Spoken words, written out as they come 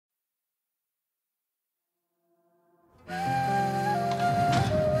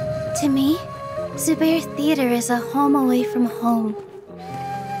To me, Zubair Theater is a home away from home.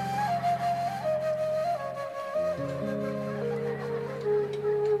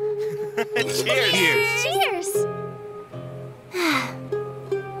 Cheers! Cheers!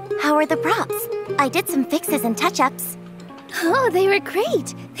 How are the props? I did some fixes and touch-ups. Oh, they were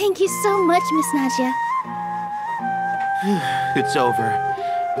great! Thank you so much, Miss Nadia. It's over.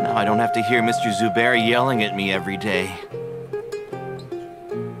 Now I don't have to hear Mr. Zubair yelling at me every day.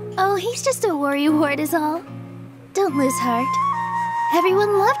 Oh, he's just a worrywart is all. Don't lose heart.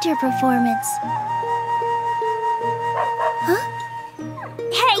 Everyone loved your performance. Huh?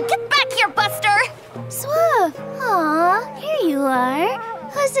 Hey, get back here, Buster! Suave! Aw, here you are.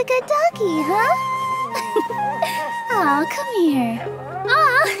 Who's a good doggy, huh? Aw, come here.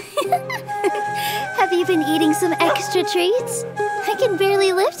 Aw! Have you been eating some extra treats? I can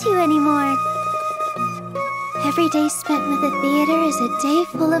barely lift you anymore. Every day spent with the theater is a day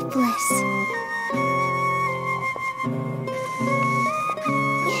full of bliss.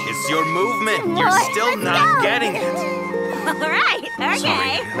 It's your movement. You're Boy, still let's not go. getting it. All right, okay.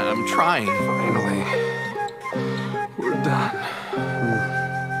 Sorry, I'm trying. Finally. We're done.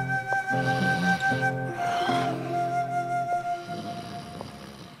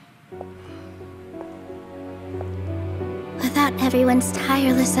 Without everyone's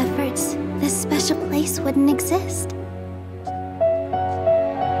tireless efforts, this special place wouldn't exist.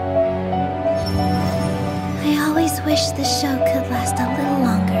 I always wish the show could last a little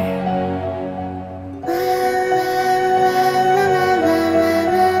longer.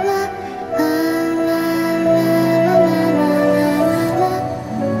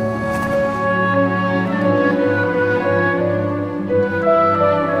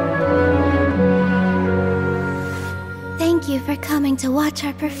 Thank you for coming to watch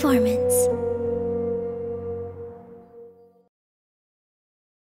our performance.